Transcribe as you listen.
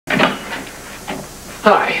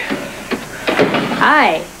Hi.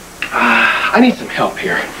 Hi. I need some help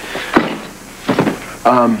here.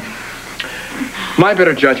 My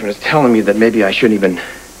better judgment is telling me that maybe I shouldn't even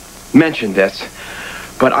mention this,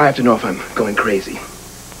 but I have to know if I'm going crazy.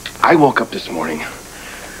 I woke up this morning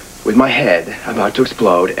with my head about to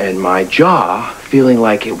explode and my jaw feeling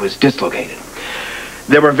like it was dislocated.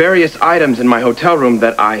 There were various items in my hotel room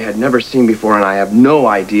that I had never seen before, and I have no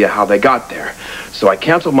idea how they got there. So I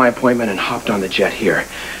canceled my appointment and hopped on the jet here.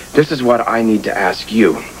 This is what I need to ask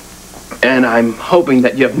you. And I'm hoping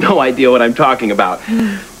that you have no idea what I'm talking about.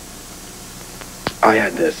 I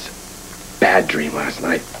had this bad dream last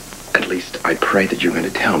night. At least I pray that you're going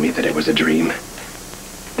to tell me that it was a dream.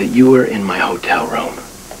 That you were in my hotel room.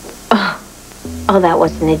 Oh, that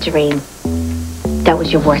wasn't a dream. That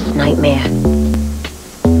was your worst nightmare.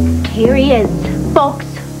 Here he is, folks.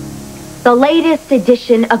 The latest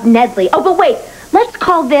edition of Nedley. Oh, but wait. Let's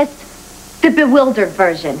call this the bewildered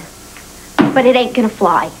version. But it ain't gonna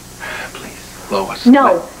fly. Please, Lois.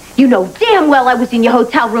 No. You know damn well I was in your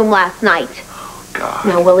hotel room last night. Oh, God.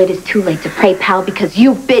 No, well, it is too late to pray, pal, because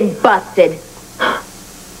you've been busted.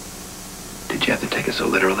 Did you have to take it so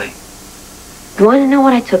literally? You want to know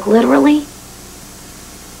what I took literally?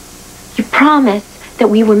 You promised that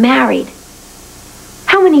we were married.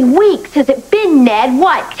 How many weeks has it been, Ned?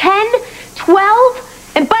 What, 10? 12?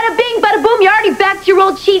 And bada bing, bada boom, you're already back to your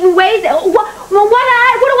old cheating ways? What do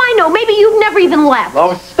I know? Maybe you've never even left.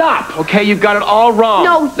 Oh, stop, okay? You've got it all wrong.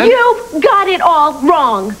 No, you've got it all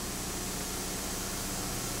wrong.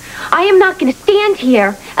 I am not going to stand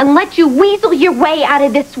here and let you weasel your way out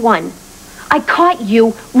of this one. I caught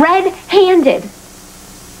you red-handed.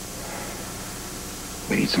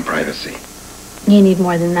 We need some privacy. You need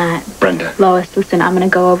more than that. Brenda. Lois, listen, I'm going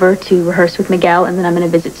to go over to rehearse with Miguel, and then I'm going to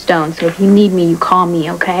visit Stone. So if you need me, you call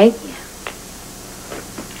me, okay?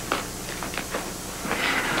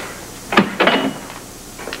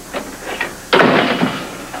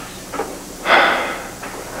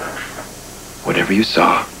 Whatever you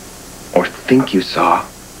saw, or think you saw,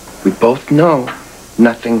 we both know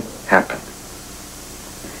nothing happened.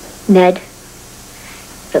 Ned,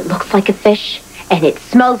 if it looks like a fish and it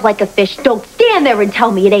smells like a fish, don't stand there and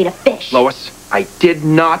tell me it ain't a fish. Lois, I did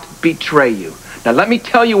not betray you. Now let me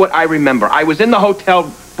tell you what I remember. I was in the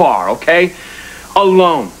hotel bar, okay?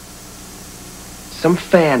 Alone. Some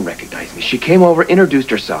fan recognized me. She came over, introduced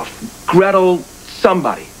herself. Gretel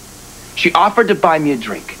somebody. She offered to buy me a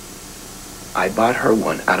drink. I bought her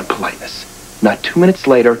one out of politeness. Not 2 minutes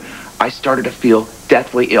later, I started to feel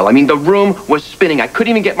deathly ill. I mean, the room was spinning. I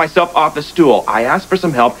couldn't even get myself off the stool. I asked for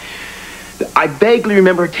some help. I vaguely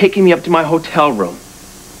remember her taking me up to my hotel room.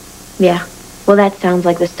 Yeah, well, that sounds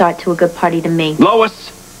like the start to a good party to me.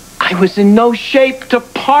 Lois, I was in no shape to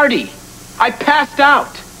party. I passed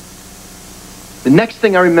out. The next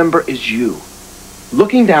thing I remember is you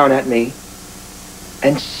looking down at me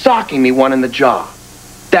and socking me one in the jaw.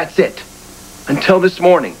 That's it. Until this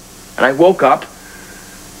morning. And I woke up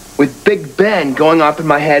with Big Ben going off in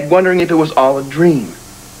my head, wondering if it was all a dream.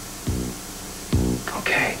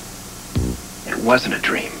 Okay. It wasn't a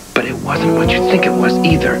dream, but it wasn't what you think it was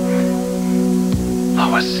either.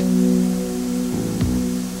 Lois,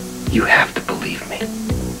 you have to believe me.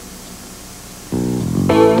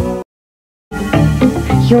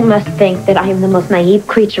 You must think that I am the most naive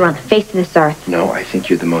creature on the face of this earth. No, I think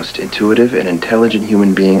you're the most intuitive and intelligent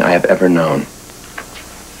human being I have ever known.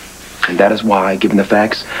 And that is why, given the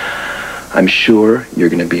facts, I'm sure you're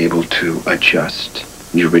going to be able to adjust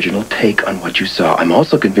the original take on what you saw. I'm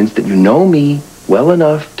also convinced that you know me well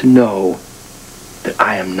enough to know that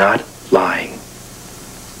I am not lying.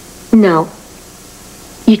 No.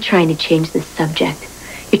 You're trying to change this subject.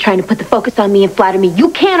 You're trying to put the focus on me and flatter me. You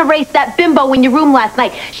can't erase that bimbo in your room last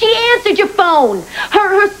night. She answered your phone.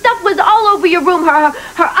 Her stuff was all over your room. Her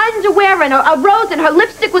underwear and a rose and her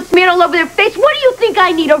lipstick was smeared all over their face. What do you think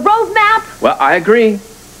I need, a road map? Well, I agree.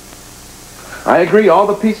 I agree. All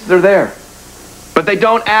the pieces are there. But they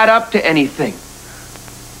don't add up to anything.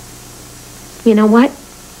 You know what?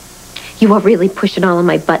 You are really pushing all of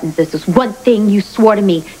my buttons. This is one thing you swore to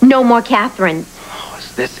me. No more Catherines.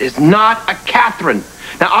 Oh, this is not a Catherine.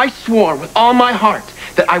 Now, I swore with all my heart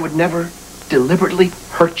that I would never deliberately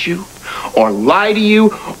hurt you or lie to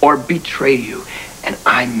you or betray you. And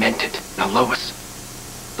I meant it. Now, Lois,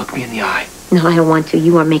 look me in the eye. No, I don't want to.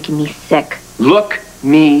 You are making me sick. Look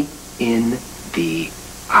me in the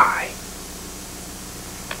eye.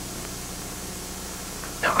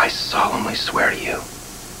 Now, I solemnly swear to you,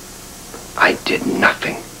 I did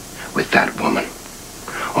nothing with that woman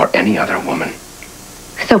or any other woman.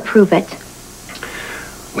 So prove it.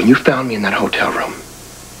 When you found me in that hotel room,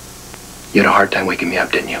 You had a hard time waking me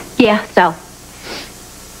up, didn't you? Yeah, so?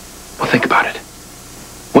 Well, think about it.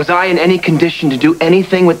 Was I in any condition to do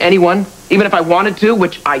anything with anyone, even if I wanted to,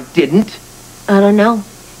 which I didn't? I don't know.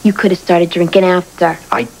 You could have started drinking after.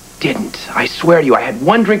 I didn't. I swear to you, I had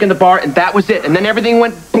one drink in the bar, and that was it. And then everything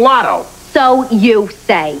went blotto. So you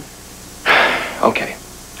say. Okay.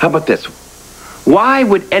 How about this? Why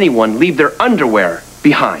would anyone leave their underwear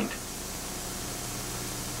behind?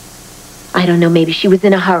 I don't know. Maybe she was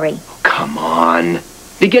in a hurry. Come on.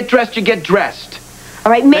 You get dressed, you get dressed.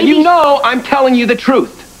 All right, maybe... And you know I'm telling you the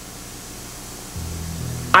truth.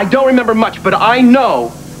 I don't remember much, but I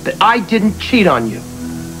know that I didn't cheat on you.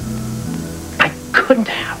 I couldn't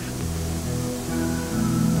have.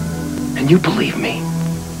 And you believe me.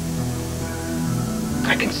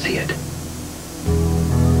 I can see it.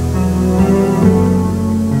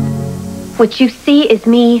 What you see is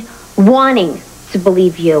me wanting to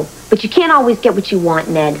believe you. But you can't always get what you want,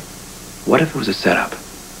 Ned. What if it was a setup?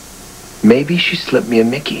 Maybe she slipped me a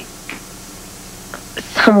Mickey.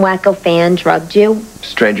 Some wacko fan drugged you.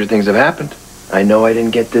 Stranger things have happened. I know I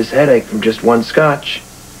didn't get this headache from just one scotch.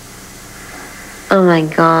 Oh, my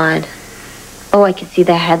God. Oh, I can see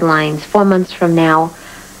the headlines. 4 months from now,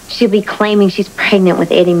 she'll be claiming she's pregnant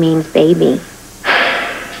with Eddie Mean's baby.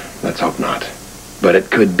 Let's hope not. But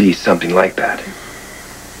it could be something like that.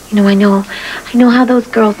 You know, I know how those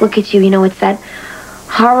girls look at you. You know, it's that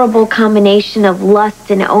horrible combination of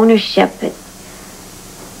lust and ownership.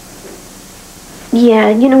 Yeah,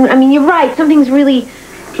 you know, I mean, you're right. Something's really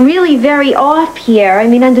very off here. I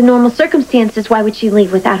mean, under normal circumstances, why would she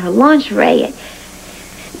leave without her lingerie?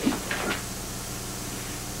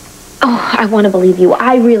 Oh, I want to believe you.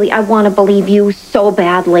 I want to believe you so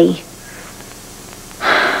badly.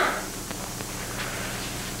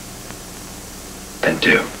 Then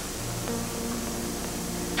do.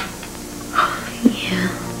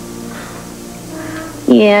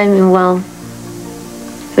 Yeah, I mean, well,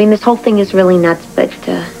 this whole thing is really nuts, but,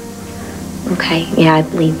 okay, yeah, I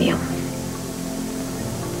believe you.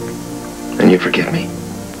 And you forgive me?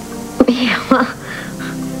 Yeah, well,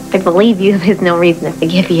 I believe you. There's no reason to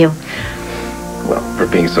forgive you. Well, for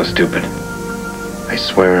being so stupid. I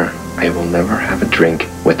swear I will never have a drink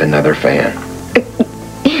with another fan.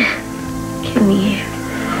 Come here.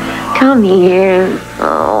 Come here.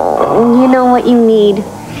 Oh, you know what you need?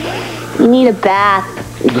 You need a bath.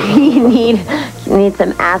 you need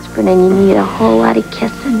some aspirin, and you need a whole lot of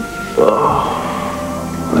kissing.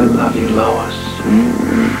 Oh, I love you, Lois.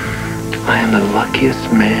 I am the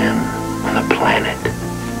luckiest man on the planet.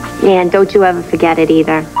 Yeah, and don't you ever forget it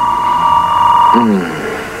either.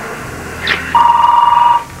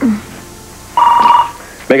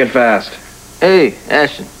 Make it fast. Hey,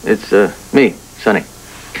 Ashton. It's, me, Sonny.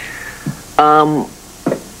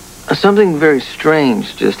 Something very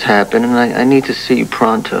strange just happened, and I need to see you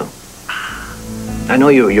pronto. I know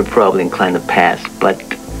you're probably inclined to pass, but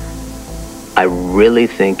I really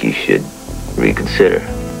think you should reconsider.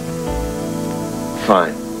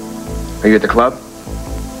 Fine. Are you at the club?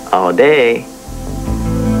 All day.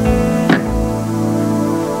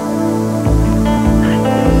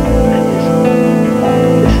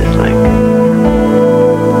 This is like...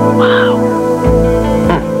 wow.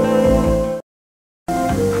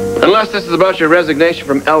 Unless this is about your resignation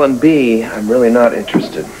from L&B, I'm really not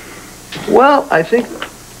interested. Well, I think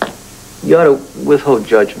you ought to withhold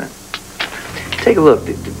judgment. Take a look.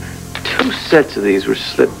 2 sets of these were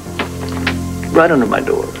slipped right under my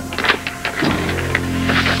door.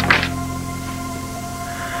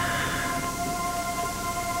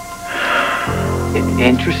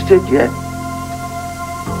 Interested yet?